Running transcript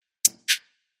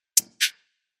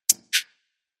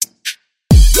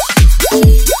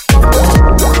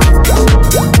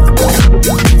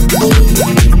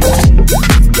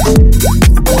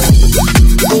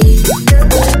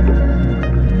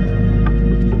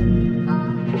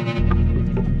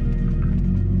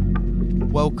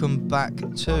Welcome back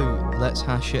to Let's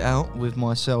Hash It Out with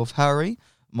myself, Harry,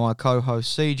 my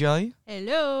co-host, CJ.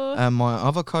 Hello. And my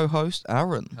other co-host,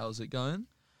 Aaron. How's it going?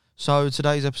 So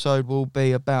today's episode will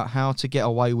be about how to get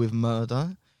away with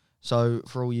murder. So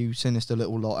for all you sinister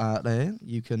little lot out there,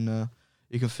 you can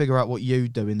figure out what you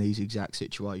do in these exact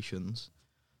situations.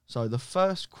 So the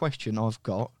first question I've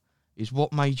got is,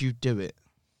 what made you do it?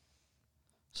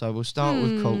 So we'll start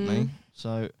with Courtney.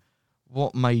 So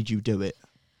what made you do it?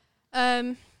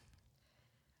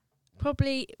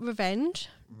 Probably revenge.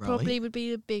 Right. Probably would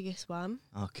be the biggest one.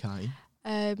 Okay.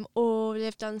 Or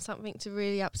they've done something to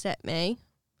really upset me,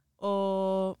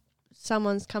 or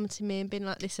someone's come to me and been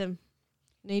like, "Listen,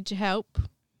 need your help.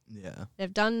 Yeah.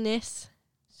 They've done this,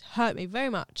 it's hurt me very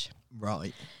much."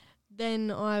 Right. Then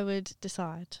I would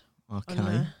decide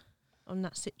Okay. on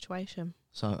that situation.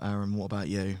 So Aaron, what about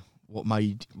you? What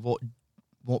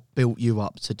built you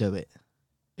up to do it?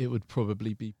 It would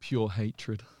probably be pure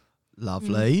hatred.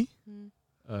 Lovely.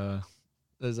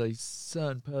 There's a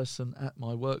certain person at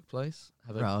my workplace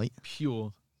have a Right.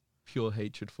 pure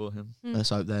hatred for him. Let's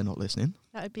hope they're not listening.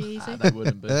 That would be easy. They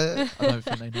wouldn't be. I don't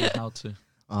think they know how to.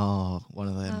 Oh, one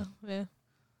of them. Oh, yeah.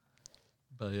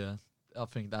 But yeah, I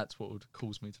think that's what would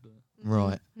cause me to do it.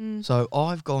 Right. Mm. So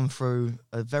I've gone through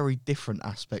a very different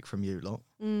aspect from you lot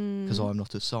because Mm. I'm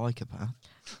not a psychopath.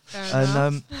 Fair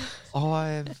And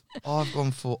enough. I've gone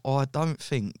for. I don't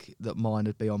think that mine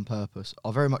would be on purpose.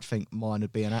 I very much think mine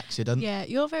would be an accident. Yeah,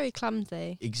 you're very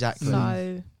clumsy. Exactly.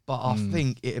 So, But I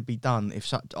think it'd be done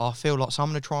if I feel like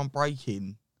someone would try and break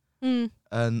in,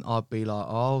 and I'd be like,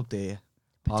 oh dear,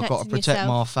 I've got to Protecting protect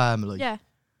my yourself. family. yeah.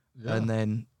 And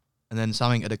then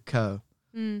something would occur.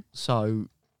 Mm. So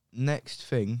next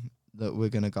thing that we're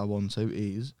going to go on to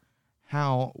is,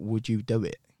 how would you do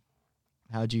it?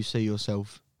 How do you see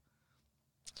yourself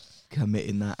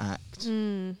committing that act?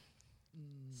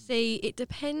 See, it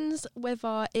depends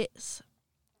whether it's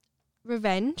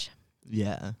revenge,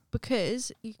 Yeah.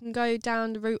 because you can go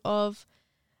down the route of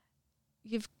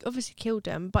you've obviously killed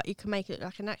them, but you can make it look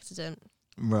like an accident.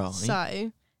 Right.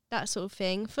 So that sort of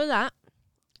thing. For that,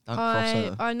 Don't cross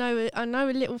her. I know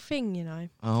a little thing, you know.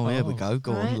 Oh, here we go.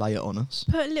 Go on, Right. lay it on us.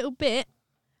 Put a little bit,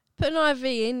 put an IV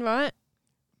in, right?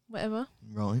 Whatever.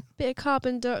 Right. Bit of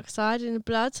carbon dioxide in the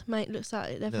blood, mate. Looks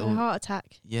like they've had a Little- heart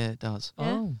attack. Yeah, it does.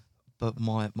 Yeah. Oh. But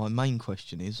my main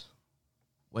question is,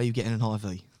 where are you getting an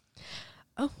IV?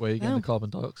 Where are you getting the carbon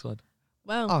dioxide?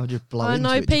 Well, Oh, just blow I into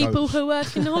know it. Just go- people who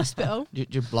work in the hospital.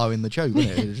 Just blow in the tube,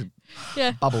 innit? Just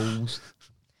Yeah. bubbles.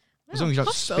 As long as you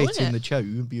don't spit in the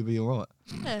tube, you'll be all right.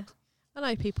 Yeah. I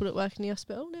know people that work in the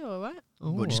hospital. They're all right.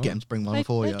 We'll just get them to bring one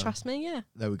for They you. trust me, yeah.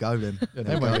 There we go then. Yeah,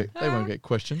 There we go. they won't get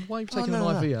questioned. Why are you taking no,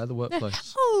 an no. IV out of the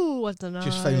workplace? Oh, I don't know.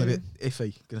 Just feeling a bit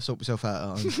iffy. Gonna sort myself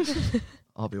out at home.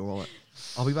 I'll be all right.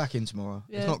 I'll be back in tomorrow.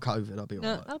 Yeah. It's not COVID. I'll be all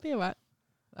No, right. I'll be all right.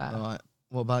 All right.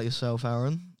 What about yourself,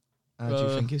 Aaron? How do you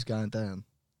think it's going down?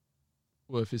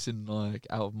 Well, if it's in like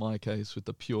out of my case with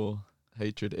the pure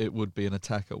hatred, it would be an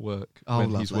attack at work Oh, when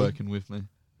he's lovely. working with me.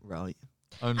 Right.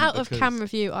 Only Out of because- camera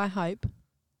view, I hope.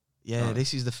 Yeah, Right.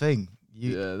 this is the thing.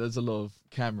 Yeah, there's a lot of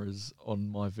cameras on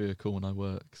my vehicle when I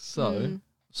work. So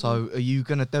So are you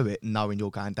gonna do it knowing you're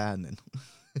going down then?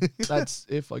 that's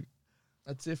if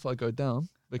I go down,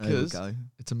 because There we go.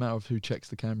 it's a matter of who checks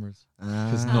the cameras.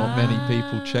 Because not many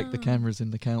people check the cameras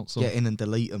in the council. Get in and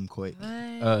delete them quick.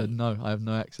 Right. No, I have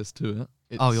no access to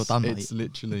it. Oh, you're done, It's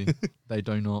literally, they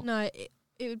do not. No, it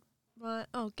would... Right.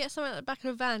 Oh, get something at the back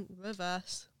of the van.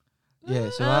 Reverse. Yeah.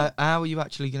 So how are you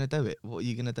actually gonna do it? What are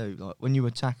you gonna do? Like when you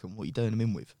attack them, what are you doing them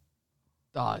in with?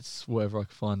 It's wherever I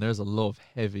can find. There's a lot of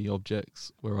heavy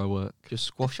objects where I work. Just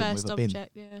squash them with First a bin.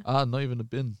 object, yeah. Not even a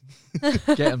bin. Get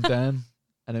them down,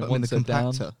 and then Put 'em in once the they're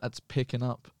down, compactor. that's picking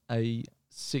up a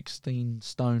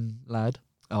 16-stone lad.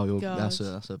 Oh, God.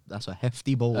 that's a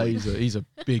hefty boy. He's a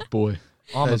big boy.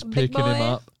 I'm There's Big picking him boy.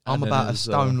 up. I'm and then about a there's,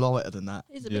 stone lighter than that.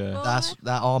 He's a Yeah. big boy. That's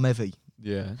that arm heavy.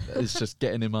 Yeah, it's just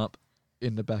getting him up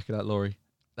in the back of that lorry.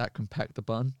 That compactor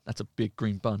button, that's a big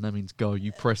green button. That means go.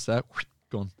 You press that,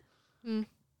 gone.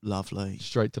 Lovely.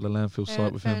 Straight to the landfill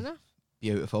site with fair him. enough.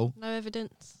 Beautiful. No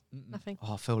evidence. Nothing.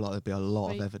 Oh, I feel like there'd be a lot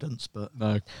Sweet. of evidence, but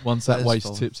No, once that That is waste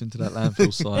fine. tips into that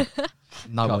landfill site,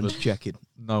 no Covered. one's checking.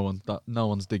 no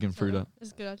one's digging through that.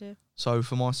 That's a good idea. So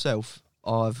for myself,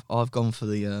 I've gone for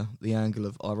the angle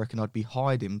of, I reckon I'd be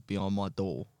hiding behind my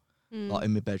door, like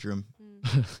in my bedroom.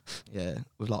 Yeah,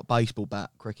 with like baseball bat,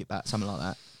 cricket bat, something like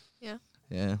that. Yeah.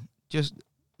 Yeah, just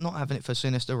not having it for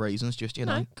sinister reasons. Just go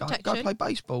protection. play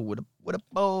baseball with the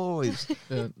boys.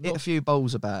 Yeah, Hit a few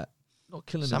balls about. not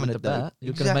killing him Something with the to do. bat.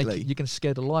 You're gonna Exactly. you're gonna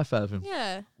scare the life out of him.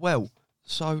 Yeah. Well,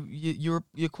 so you're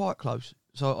quite close.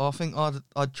 So I think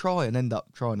I'd try and end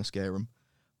up trying to scare them,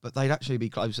 but they'd actually be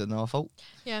closer than I thought.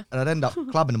 Yeah. And I'd end up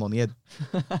clubbing them on the head,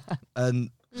 and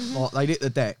like they'd hit the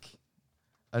deck.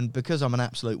 And because I'm an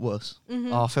absolute wuss,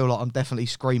 I feel like I'm definitely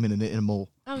screaming and hitting them more,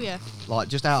 Oh yeah. like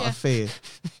just out Yeah. of fear.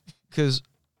 Because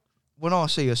when I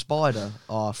see a spider,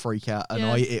 I freak out and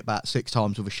Yeah. I hit it about 6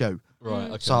 times with a shoe. Right.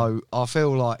 Okay. So I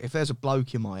feel like if there's a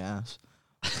bloke in my ass,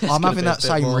 I'm gonna having be a that bit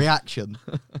same more. reaction.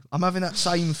 I'm having that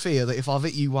same fear that if I've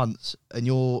hit you once and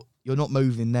you're not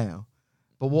moving now,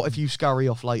 but what if you scurry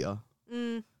off later?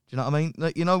 Mm. Do you know what I mean?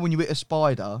 Like, you know, when you hit a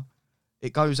spider,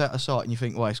 it goes out of sight and you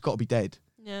think, well, it's got to be dead.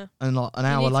 Yeah. And like an You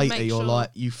hour need to later, make you're sure-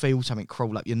 like, you feel something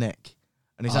crawl up your neck,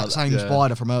 and it's Oh, that same yeah.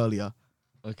 spider from earlier.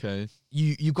 Okay.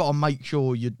 You've got to make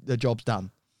sure the job's done.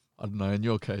 I don't know. In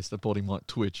your case, the body might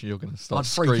twitch. And you're gonna start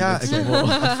I'd freak screaming out some again. more.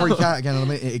 I'd freak out again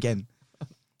and I'd hit it again.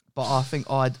 But I think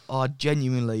I'd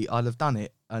genuinely, I'd have done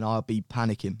it and I'd be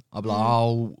panicking. I'd be like,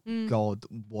 oh God,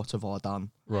 what have I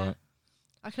done? Right.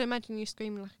 I can imagine you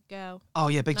screaming like a girl. Oh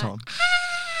yeah, big Like, time.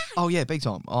 Oh yeah, big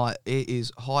time. It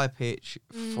is high pitch,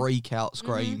 freak out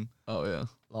scream. Oh yeah.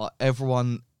 Like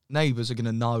everyone, neighbours are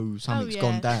gonna know something's yeah.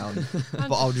 gone down.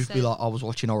 But I'll just be 100%. like, I was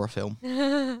watching a horror film.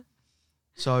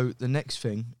 So the next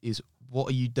thing is, what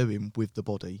are you doing with the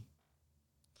body,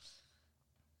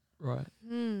 Right.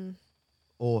 Hmm.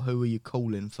 or who are you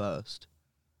calling first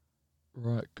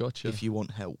Right. Gotcha. if you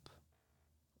want help?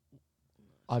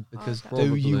 Because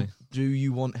Okay. Do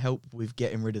you want help with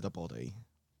getting rid of the body?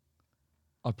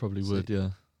 I probably See. would.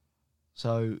 Yeah.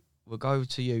 So we'll go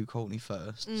to you, Courtney,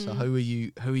 first. So Mm.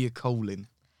 who are you calling?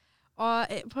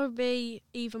 It'd probably be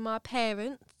either my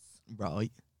parents,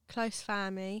 Right. close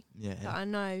family that Yeah. I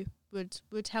know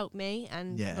would help me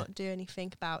and Yeah. not do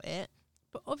anything about it.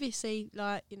 But obviously,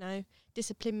 like, you know,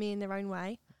 discipline me in their own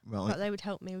way. Right. Like they would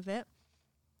help me with it.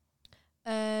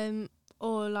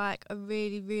 Or like a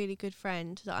really, really good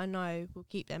friend that I know will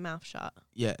keep their mouth shut.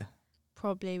 Yeah.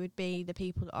 Probably would be the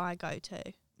people that I go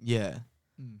to. Yeah.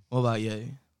 What about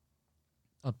you?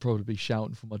 I'd probably be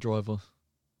shouting for my driver.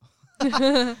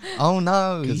 Oh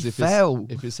no, he 'Cause if fell.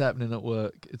 If it's happening at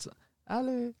work, it's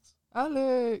Alex,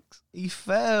 He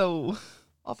fell.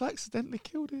 I've accidentally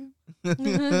killed him.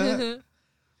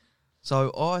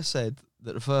 So I said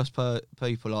that the first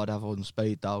people I'd have on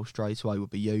speed dial straight away would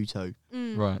be you two,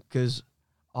 Mm. Right. because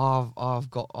I'll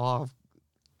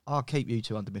keep you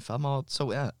two under my thumb. I'll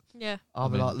sort it out. Yeah. I'll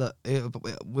be like, look,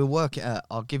 we'll work it out.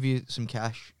 I'll give you some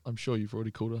cash. I'm sure you've already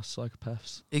called us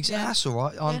psychopaths. Exactly. Yeah. That's all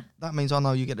right. Yeah. That means I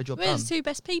know you get the job We're done. the two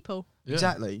best people. Yeah.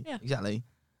 Exactly. Yeah. Exactly.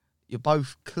 You're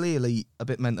both clearly a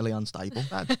bit mentally unstable,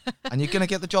 and you're gonna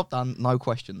get the job done, no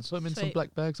questions. Put him in some Sweet.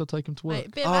 black bags. I'll take him to work. Wait, a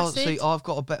bit of Oh, acid. see, I've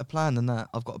got a better plan than that.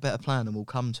 I've got a better plan, and we'll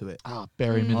come to it.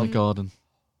 Bury him in the Mm. garden.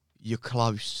 You're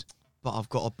close, but I've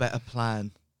got a better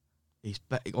plan.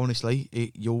 Honestly,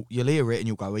 you'll hear it and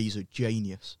you'll go, he's a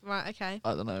genius. Right, okay.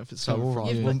 I don't know if it's So, so all right.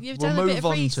 funny. We'll- You've we'll done a bit move of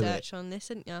on to it. research on this,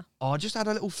 haven't you? I just had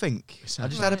a little think. It's I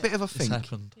just had a happened. bit of a It's think.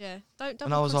 happened. Yeah. Don't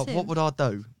And I was like, what would I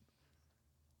do?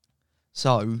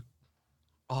 So,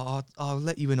 I'll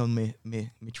let you in on me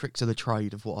tricks of the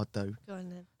trade of what I'd do. Go on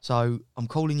then. So, I'm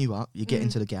calling you up. You get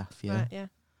into the gaff, yeah? Right, yeah.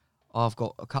 I've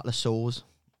got a couple of saws,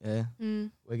 yeah?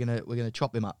 Mm. We're gonna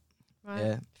chop him up, Right.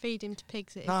 yeah? Feed him to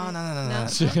pigs. It, No.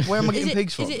 is it? no. Where am I Is getting it-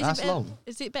 pigs from? is it That's better- long.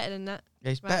 Is it better than that?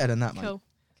 Yeah, it's Right. better than that, mate. Cool.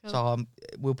 So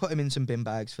we'll put him in some bin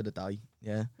bags for the day,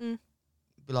 yeah? Mm.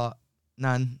 Be like,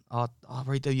 Nan, I'll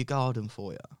redo your garden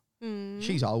for you. Mm.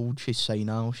 She's old, she's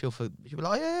senile. She'll be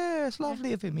like, yeah, it's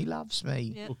lovely of him. He loves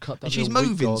me. Yeah. We'll cut that And she's little wheat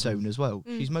moving garden. soon as well.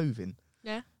 Mm. She's moving.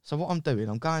 Yeah. So what I'm doing,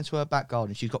 I'm going to her back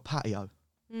garden. She's got patio.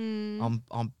 Mm.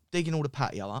 I'm digging all the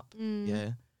patio up, Mm.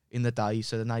 yeah, in the day,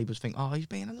 so the neighbours think, oh, he's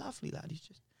being a lovely lad. He's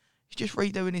just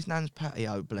redoing his nan's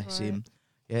patio. Bless Right. him.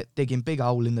 Yeah, digging big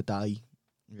hole in the day.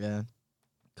 Yeah.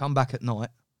 Come back at night.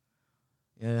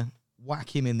 Yeah.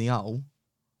 Whack him in the hole.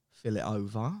 Fill it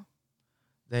over.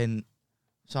 Then,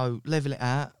 so level it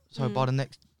out. So by the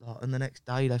next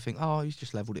day, they think, oh, he's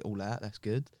just levelled it all out. That's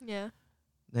good. Yeah.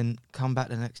 Then come back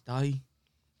the next day.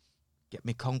 Get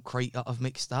me concrete that I've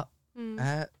mixed up.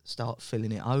 Mm. Start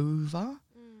filling it over.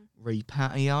 Mm.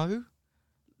 Re-patio.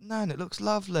 Nan, it looks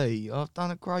lovely. I've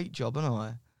done a great job, haven't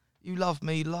I? You love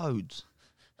me loads.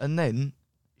 And then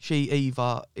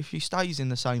if she stays in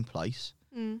the same place,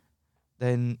 Mm.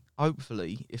 then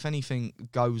hopefully, if anything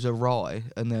goes awry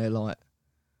and they're like,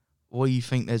 we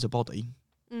think there's a body,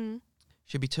 Mm.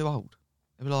 she'd be too old.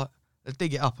 They'd be like, they'd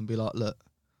dig it up and be like, look,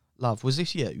 love, was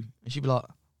this you? And she'd be like,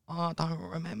 I don't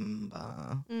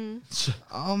remember. Mm.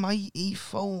 I'm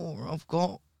 84. I've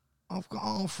got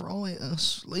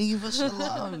arthritis. Leave us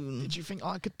alone. Did you think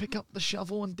I could pick up the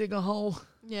shovel and dig a hole?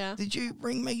 Yeah. Did you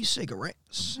bring me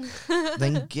cigarettes?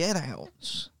 Then get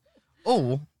out.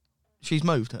 Or she's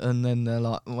moved, and then they're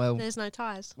like, well, There's no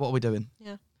ties. what are we doing?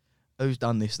 Yeah. Who's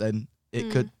done this then? It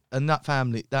Mm. could, and that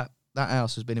family, that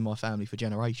house has been in my family for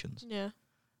generations. Yeah.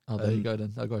 Oh, there you go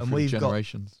then. I'll go and through we've got-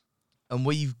 generations. And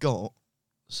we've got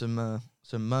some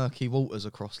murky waters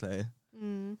across there.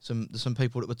 Mm. Some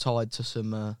people that were tied to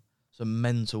some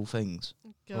mental things.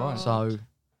 Right. God.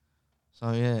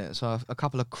 So yeah, so a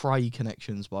couple of cray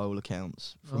connections by all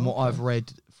accounts, from what Okay. I've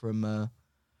read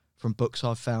from books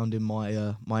I've found in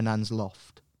my my nan's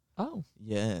loft. Oh.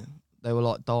 Yeah, they were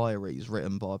like diaries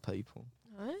written by people.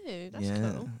 Oh, that's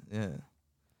yeah, cool. yeah.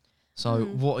 So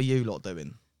Hmm. what are you lot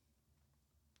doing?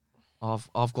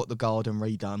 I've got the garden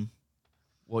redone.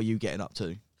 What are you getting up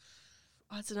to?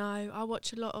 I don't know. I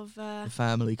watch a lot of. The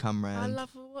family come round.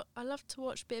 I love to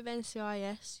watch a bit of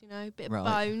NCIS. You know, a bit of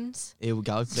Right. Bones. Here we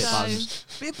go. Bit So- bones.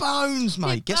 Bit bones,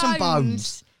 mate. Bit Get some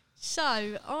bones. So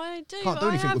I do. Can't do I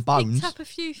anything have with bones. picked up a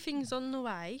few things on the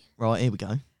way. Right, here we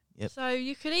go. Yep. So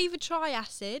you could either try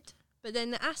acid, but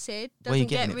then the acid Where you doesn't get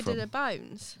getting it rid from? of the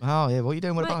bones. Oh yeah, what are you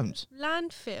doing with the Mate, bones?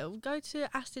 Landfill. Go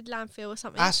to acid landfill or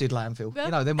something. Acid landfill. Well,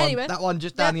 You know, them anyway. that one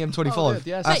just down the M25. Oh,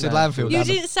 the acid acid landfill. landfill. You down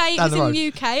the- didn't say it down was the in road. the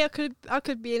UK. I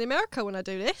could be in America when I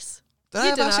do this. They you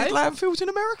have don't acid know. landfills in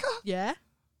America. Yeah.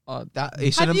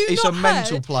 It's Have you it's a not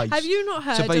mental heard- place. Have you not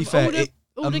heard be of fair,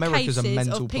 all the America's a cases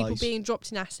mental of people place. being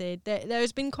dropped in acid? There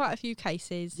has been quite a few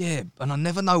cases. Yeah, and I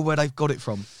never know where they've got it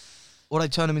from. Or they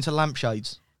turn them into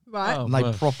lampshades, Right. Oh. and they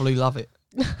well. properly love it.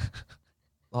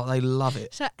 Like they love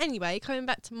it. So anyway, coming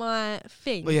back to my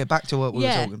thing. But yeah, back to what we were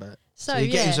Yeah. talking about. So you're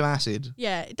yeah, getting some acid.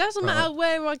 yeah. It doesn't Right. matter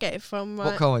where I get it from. Right.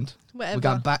 What kind? Whatever. We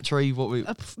got battery. What we?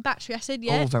 Battery acid.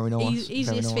 Yeah. Oh, very nice. Easiest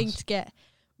very nice. thing to get.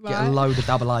 Get a Right. load of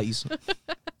double A's.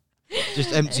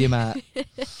 Just empty them out.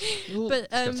 But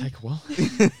It's gonna take a while.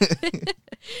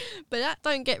 but that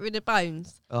don't get rid of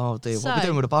bones. Oh dear, what are we So-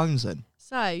 doing with the bones then?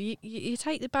 So you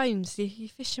take the bones, you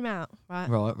fish them out, right?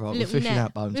 Right, we're Little fishing net.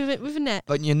 out bones. With a net.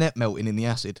 But your net melting in the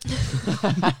acid.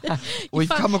 You We've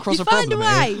fi- come across you a find problem a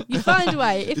way. here. You find a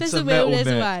way. If It's there's a a will, metal there's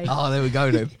a net. way. Oh, there we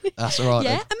go then. That's all right.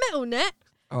 Yeah, Then. a metal net.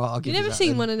 All right, I'll give You've you never that seen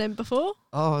then. one of them before.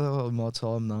 Oh, my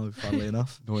time, no. Funnily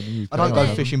enough, Nor in the UK. I don't go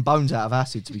Yeah. fishing bones out of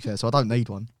acid. To be fair, so I don't need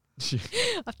one.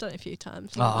 I've done it a few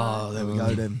times. Oh, there we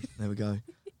go then. There we go.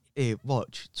 Here,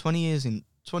 watch. 20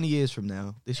 years from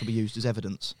now, this will be used as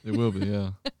evidence. It will be, yeah.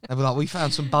 They'll be like, we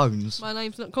found some bones. My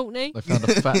name's not Courtney. They found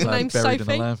a fat lad name's buried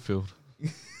Sophie. in a landfill.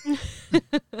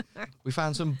 We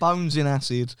found some bones in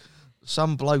acid.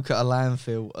 Some bloke at a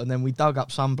landfill, and then we dug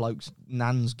up some bloke's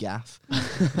nan's gaff.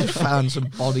 Just found some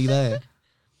body there.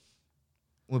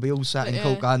 We'll be all sat in Yeah.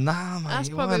 court going, nah, mate, That's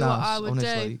it probably weren't what us, I would do.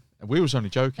 honestly. And we was only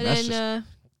joking. And That's then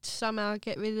just somehow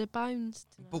get rid of the bones.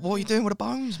 But what are you doing with the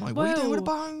bones, mate? What are you doing with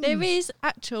the Well, bones? There is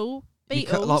actual You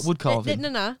beetles. cut like wood carving?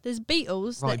 No. There's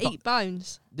beetles Right, that but- eat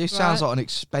bones. This sounds Right. like an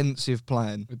expensive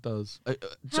plan. it does. How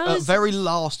At is- very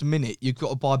last minute, you've got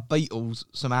to buy beetles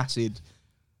some acid.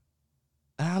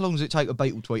 How long does it take a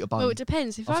beetle to eat a bone? Well, it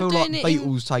depends. If I I'm feel doing like it in,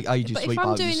 beetles take ages but to if eat I'm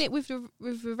bones. doing it with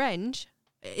revenge,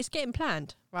 it's getting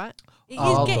planned, right? It is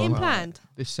Oh, getting right. planned.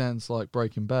 This sounds like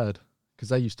Breaking Bad because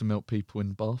they used to melt people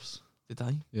in baths. Did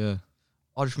they? Yeah.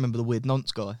 I just remember the weird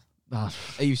nonce guy. Ah,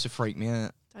 He used to freak me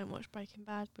out. Don't watch Breaking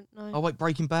Bad, but no. Oh wait,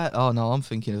 Breaking Bad. Oh no, I'm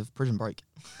thinking of Prison Break.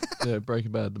 yeah,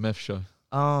 Breaking Bad, the meth show.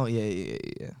 Oh yeah. I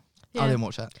Yeah. didn't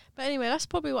watch that. But anyway, that's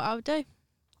probably what I would do.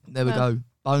 There we Well- go.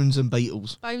 Bones and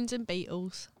beetles. Bones and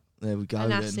beetles There we go.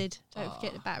 and then. acid. Don't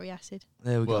forget the battery acid.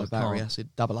 There we Well, go. Battery can't. acid,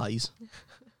 double A's,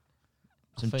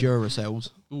 some think- Duracells.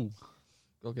 Ooh,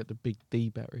 gotta get the big D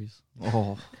batteries.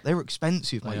 Oh, they're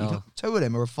expensive, They mate. are. Two of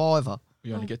them are a $5.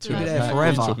 You only Oh, get two You'll in be a there pack. What are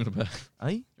you forever. talking about? Eh?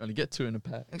 You only get two in a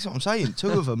pack. That's what I'm saying. Two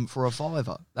of them for a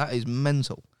 $5. That is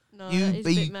mental. No, that is You'd a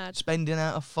be bit mad. spending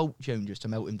out a fortune just to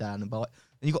melt him down and buy.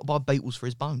 And you got to buy beetles for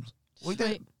his bones. What are you Sweet.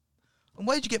 doing? And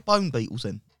where'd you get bone beetles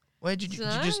then? Where'd you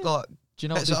just Dunno. like? Do you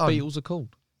know what Pets these at home. beetles are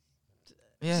called?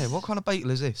 Yeah, what kind of beetle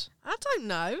is this? I don't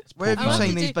know. Where have I'll you have seen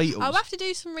to these do- beetles? I'll have to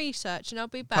do some research and I'll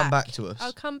be back. Come back to us.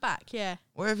 I'll come back, yeah.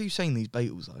 Where have you seen these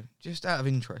beetles though? Just out of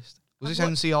interest. Was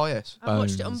I've this wa- NCIS? I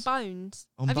watched it on Bones. Bones.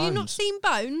 On Have you not Bones? seen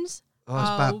Bones? Oh, it's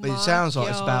Oh about, it my sounds like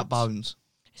it's about God. bones.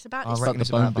 It's about I this. reckon the it's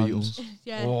about bone bones. beetles.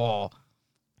 Yeah, Oh,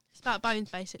 it's about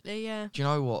bones basically. Yeah. do you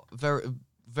know what? Very,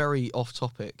 very off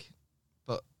topic,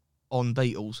 but on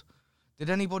beetles.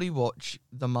 Did anybody watch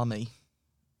The Mummy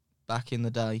back in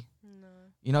the day? No.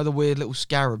 You know the weird little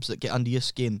scarabs that get under your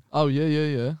skin? Oh,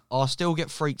 yeah. I still get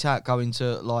freaked out going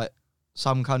to like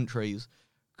some countries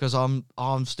because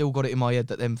I'm still got it in my head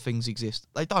that them things exist.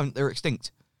 They don't. They're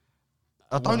extinct.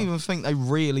 I don't Well- even think they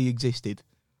really existed.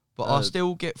 But I Uh,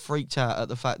 still get freaked out at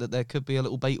the fact that there could be a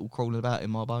little beetle crawling about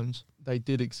in my bones. They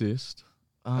did exist.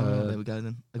 Oh, there we go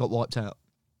then. They got wiped out.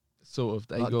 Sort of.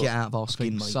 They Like, got. get out of our I skin,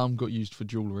 think mate. some got used for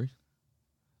jewellery.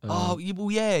 Oh,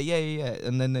 well, yeah.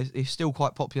 And then it's still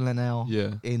quite popular now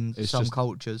yeah, in it's some just-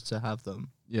 cultures to have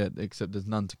them. yeah. Except there's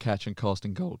none to catch and cast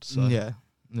in gold. So Yeah.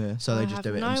 So they I just have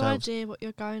do it no themselves. idea what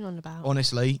you're going on about.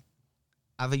 Honestly,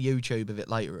 have a YouTube of it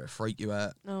later. It'll freak you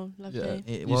out. Oh, lovely. Yeah.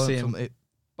 It You weren't see from 'em it.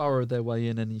 burrow their way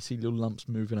in, and you see little lumps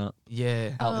moving up.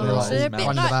 Yeah. Out Oh, their so eyes, they're a mouth. bit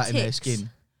running like about in their ticks. skin.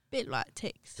 Bit like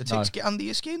ticks. The No. ticks get under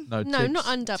your skin? No, ticks- not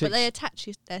under, but they ticks, attach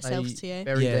themselves to you.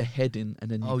 bury Yeah. their head in,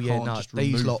 and then you Oh, yeah, can't no, just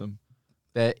these remove lot- them.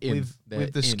 They're in.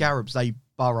 With the in. scarabs, they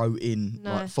burrow in like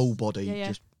Nice. full body, Yeah, yeah.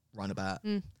 just run about,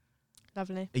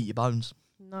 Lovely. eat your bones.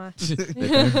 Nice. They're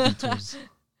bone beetles.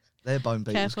 They're bone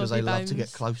beetles Careful because of they your love to get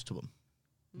bones. close to them.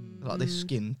 Like this Mm,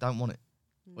 skin, don't want it.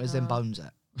 Where's them no. bones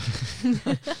at?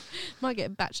 Might get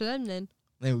a batch of them then.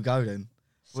 There we go then.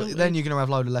 Well, Sorted. then you're going to have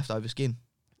a load of leftover skin.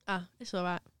 It's all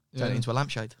right. Turn Yeah. it into a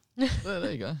lampshade.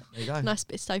 There you go. There you go. Nice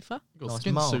bit of sofa. Got Nice a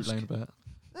skin mask. suit laying about.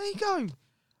 There you go.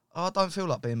 Oh, I don't feel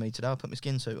like being me today. I'll put my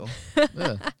skin suit on.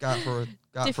 Yeah. Go out for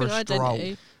a Different stroll.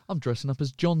 identity. I'm dressing up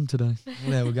as John today.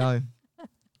 There we go.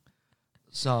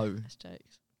 So, That's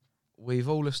jokes. we've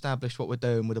all established what we're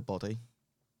doing with the body.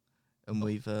 And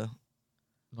we've...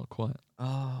 Not quite.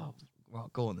 Oh,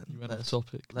 right, go on then. You went Let off us-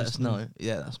 topic. Let us Just now. know.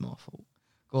 Yeah, that's my fault.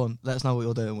 Go on, let us know what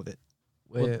you're doing with it.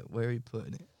 Where are you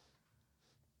putting it?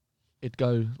 It'd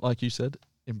go, like you said,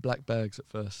 in black bags at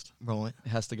first. Right, It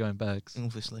has to go in bags.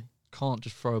 obviously. Can't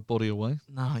just throw a body away.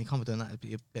 No, you can't be doing that. It'd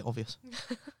be a bit obvious.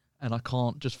 And I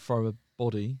can't just throw a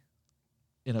body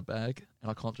in a bag. And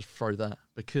I can't just throw that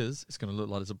because it's going to look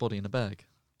like there's a body in a bag.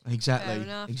 Exactly. Fair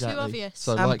enough. Exactly. Too obvious.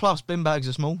 So- And like- plus, bin bags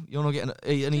are small. You're not getting...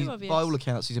 And Too by obvious. all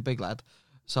accounts, he's a big lad.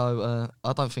 So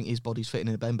I don't think his body's fitting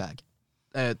in a bin bag.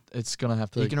 It's going to have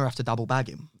You're to going to have to double bag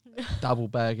him. double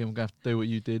bag and we're going to have to do what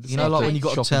you did. You know, like when you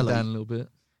got a chop him telly. down a little bit.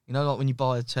 You know, like when you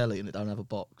buy a telly and it don't have a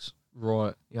box,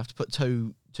 Right. you have to put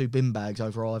two bin bags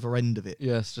over either end of it.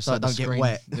 Yes, just So so it the don't get screen,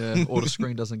 wet. Yeah, or the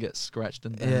screen doesn't get scratched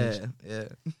and damaged. Yeah.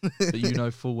 But you know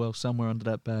full well somewhere under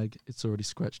that bag it's already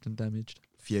scratched and damaged.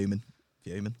 Fuming.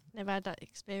 Never had that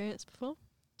experience before.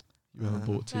 You haven't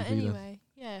bought a But TV then. anyway,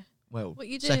 yeah. Well, What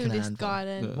you doing with this second-hand guy one.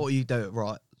 then? Yeah. What are you doing?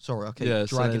 Right. Sorry, I keep Yeah,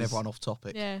 so dragging there's- everyone off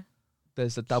topic. Yeah.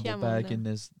 There's a double Come on bag then. in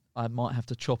there's I might have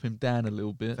to chop him down a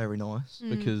little bit Very nice.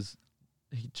 Mm. because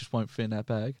he just won't fit in that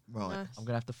bag. Right. Nice. I'm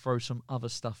gonna have to throw some other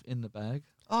stuff in the bag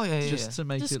Oh, yeah, just to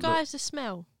make it look. Disguise the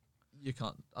smell. You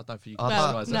can't. I don't think you I can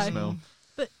Well, disguise no. that smell.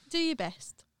 But do your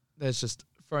best. There's just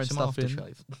throwing Some stuff in.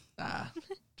 aftershave.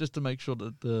 Just to make sure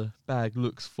that the bag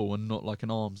looks full and not like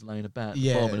an arm's laying about at the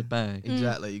Yeah. bottom of the bag.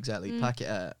 Exactly. Mm. Pack it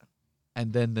out.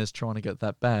 And then there's trying to get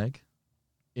that bag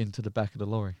into the back of the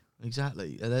lorry.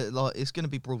 Exactly. And like it's going to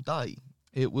be broad day.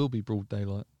 It will be broad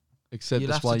daylight. Except You'll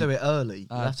this have way to do it early.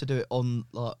 You'll Uh, have to do it on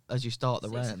like as you start the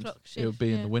 6 round. o'clock shift. it'll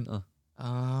be in yeah. the winter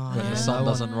Ah, when Yeah. the sun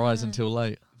no, doesn't rise Ah. until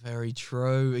late. Very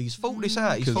true. He's thought this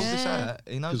out. He's 'Cause- thought this Yeah. out.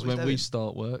 He knows Because what when he's we doing.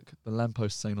 start work, the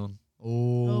lampposts ain't on.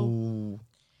 Oh,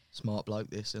 smart bloke,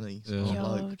 this, isn't he? Yeah. Smart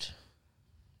bloke. God.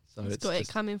 So He's it's got it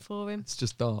just, coming for him. it's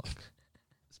just dark,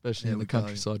 especially There in we the go.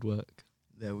 countryside work.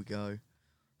 There we go.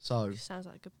 So Sounds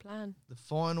like a good plan. the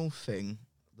final thing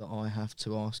that I have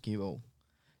to ask you all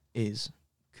is: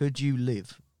 could you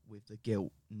live with the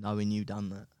guilt knowing you done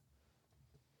that?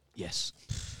 Yes.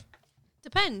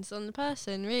 Depends on the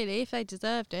person, really, if they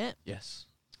deserved it. Yes.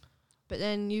 But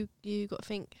then you got to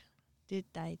think, did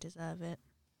they deserve it?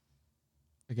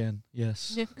 Again,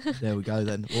 yes. There we go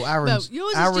then. Well, Well, Aaron's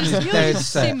yours Aaron is is just dead yours is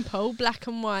set. simple, black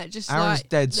and white. Just Aaron's like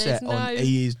dead there's set on no-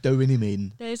 he is doing him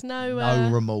in. there's no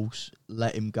No remorse.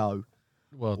 Let him go.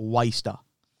 Well, Waster.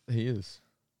 he is.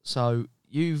 So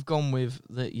you've gone with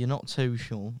that. You're not too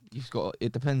sure. You've got.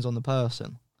 It depends on the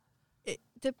person. it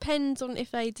depends on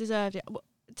if they deserved it.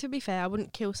 To be fair, I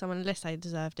wouldn't kill someone unless they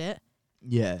deserved it.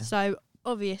 Yeah. So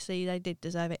obviously they did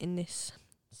deserve it in this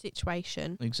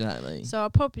situation. Exactly. So I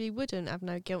probably wouldn't have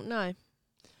no guilt. No.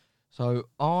 So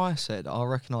I said I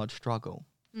reckon I'd struggle.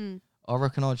 Mm. I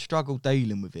reckon I'd struggle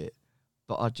dealing with it,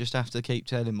 but I'd just have to keep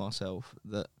telling myself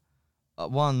that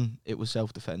one, it was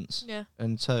self-defense, Yeah.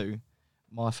 and two,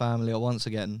 my family are once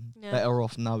again Yeah. better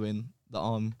off knowing that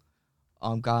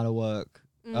I'm going to work,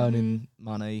 Mhm. earning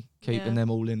money, keeping Yeah. them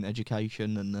all in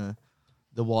education, and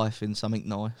the wife in something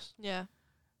nice, Yeah.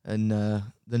 and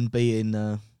than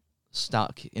being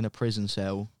stuck in a prison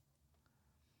cell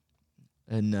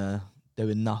and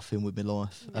doing nothing with my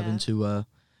life, Yeah. having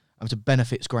to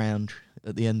benefits ground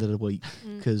at the end of the week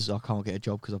Mm. because I can't get a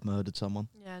job because I've murdered someone.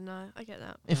 Yeah, no, I get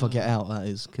that. If I get out, that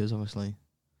is, because obviously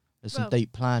there's some Well,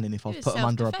 deep planning if it I've was put them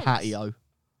under a self-defence. patio.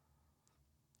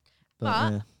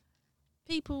 But- yeah.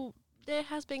 People, there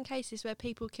has been cases where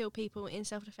people kill people in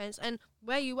self-defense, and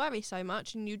where you worry so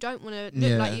much and you don't want to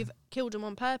look like Yeah. you've killed them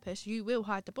on purpose, you will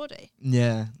hide the body.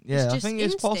 Yeah, I just think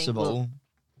it's instinct. possible.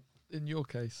 In your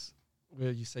case,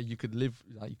 where you say you could live,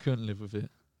 like you couldn't live with it,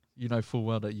 you know full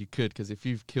well that you could, because if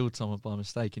you've killed someone by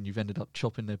mistake and you've ended up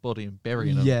chopping their body and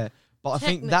burying them, Yeah, but I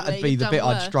think that'd Technically, be you've the done bit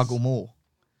I'd worse. struggle more.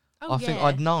 Oh, I think yeah.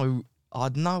 I'd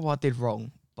know I did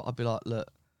wrong, but I'd be like, look,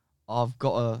 I've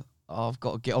got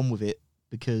to get on with it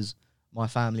because my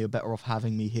family are better off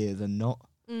having me here than not.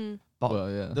 Mm. But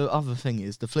well, yeah, the other thing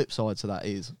is, the flip side to that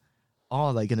is,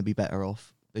 are they going to be better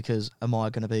off? Because am I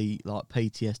going to be like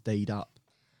PTSD'd up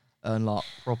and like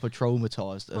proper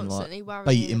traumatized and like Constantly worrying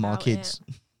beating my about kids?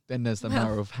 then there's the Well-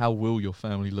 matter of how will your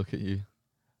family look at you?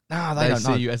 Nah, They they don't see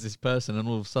know. you as this person, and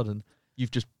all of a sudden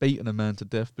you've just beaten a man to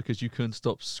death because you couldn't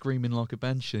stop screaming like a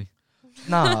banshee.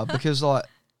 Nah, because like,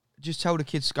 just tell the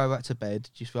kids to go back to bed.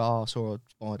 Just be, I saw a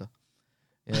spider.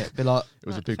 Yeah, be like, It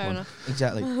was a Right, big fair one. enough.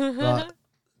 exactly. Like,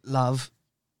 love,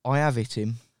 I have hit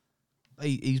him.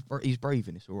 He's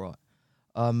breathing. It's all right.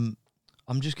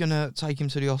 I'm just gonna take him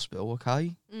to the hospital.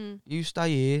 Okay, Mm. you stay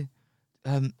here.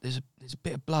 There's a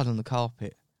bit of blood on the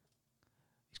carpet.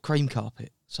 It's cream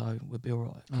carpet, so we'll be all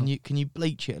right. Oh. Can you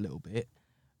bleach it a little bit?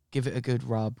 Give it a good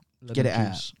rub. Lemon Get it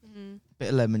out. juice. Mm. Bit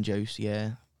of lemon juice.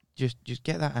 Yeah, just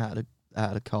get that out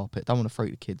of the carpet. Don't want to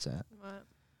freak the kids out. Right.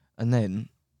 And then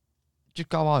just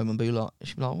go home and be like,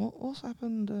 she'll be like, what's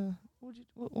happened?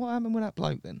 What happened with that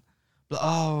bloke then? But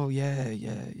oh yeah.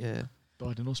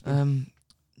 Died in hospital.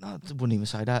 No, I wouldn't even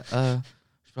say that.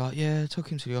 She's like, yeah, took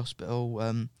him to the hospital.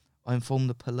 I informed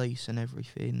the police and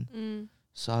everything. Mm.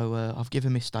 So I've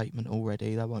given my statement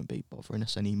already. They won't be bothering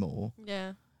us anymore.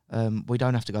 Yeah. We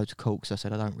don't have to go to court 'cause I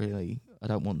said I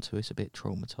don't want to. It's a bit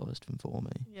traumatised for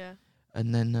me. Yeah.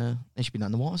 And then she'll be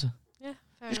none the wiser. Yeah.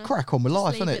 Fair Just enough. crack on with Just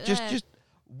life, leave innit? it Just there. just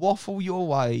waffle your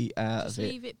way out Just of it.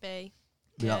 leave it be.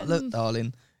 Be Yeah. like, look,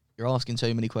 darling, you're asking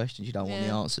too many questions you don't want the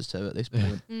Yeah. answers to at this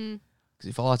point. Mm. Because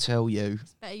if I tell you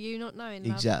It's better you not knowing.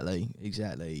 Love.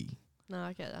 exactly. No,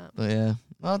 I get that. But yeah,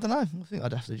 I don't know. I think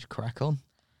I'd have to just crack on.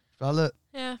 But look,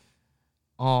 Yeah.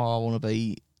 I want to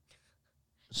be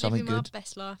something Living my good.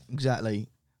 best life. Exactly.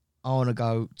 I want to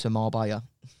go to Marbella.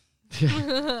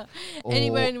 Anywhere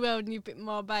Or in the world, and you pick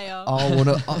Marbella. I want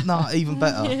to. No, even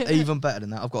better. Even better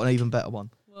than that. I've got an even better one.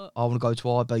 What? I want to go to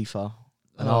Ibiza.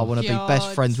 And I Oh, want to be best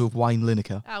God. friends with Wayne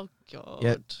Lineker. Oh God.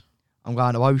 Yep. I'm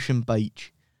going to Ocean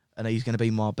Beach, and he's going to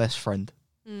be my best friend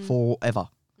Mm. forever.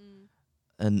 Mm.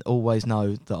 And always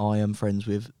know that I am friends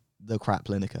with the crap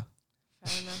Lineker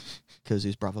Fair enough. because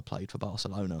his brother played for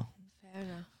Barcelona Fair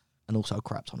enough. and also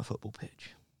crapped on a football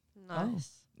pitch.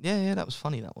 Nice. Yeah, that was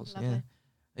funny. That was yeah. Lovely.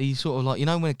 He sort of like, you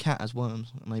know when a cat has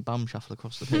worms and they bum shuffle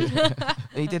across the pitch.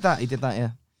 He did that.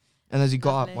 Yeah. And as he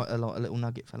got up, Lovely. like, a little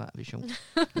nugget fell out of his shoulder.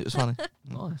 It was funny.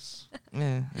 Nice.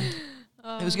 Yeah.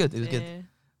 Oh, was good, it was good. dear.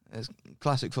 It's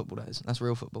classic football. That is. That's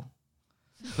real football.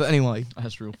 But anyway,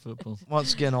 That's real football.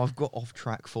 once again, I've got off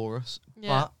track for us. Yeah.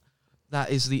 But that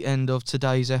is the end of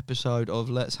today's episode of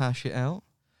Let's Hash It Out.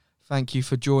 Thank you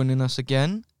for joining us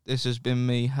again. This has been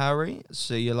me, Harry.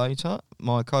 See you later.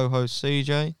 My co-host,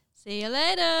 CJ. See you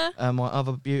later. And my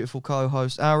other beautiful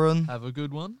co-host, Aaron. Have a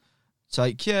good one.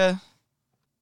 Take care.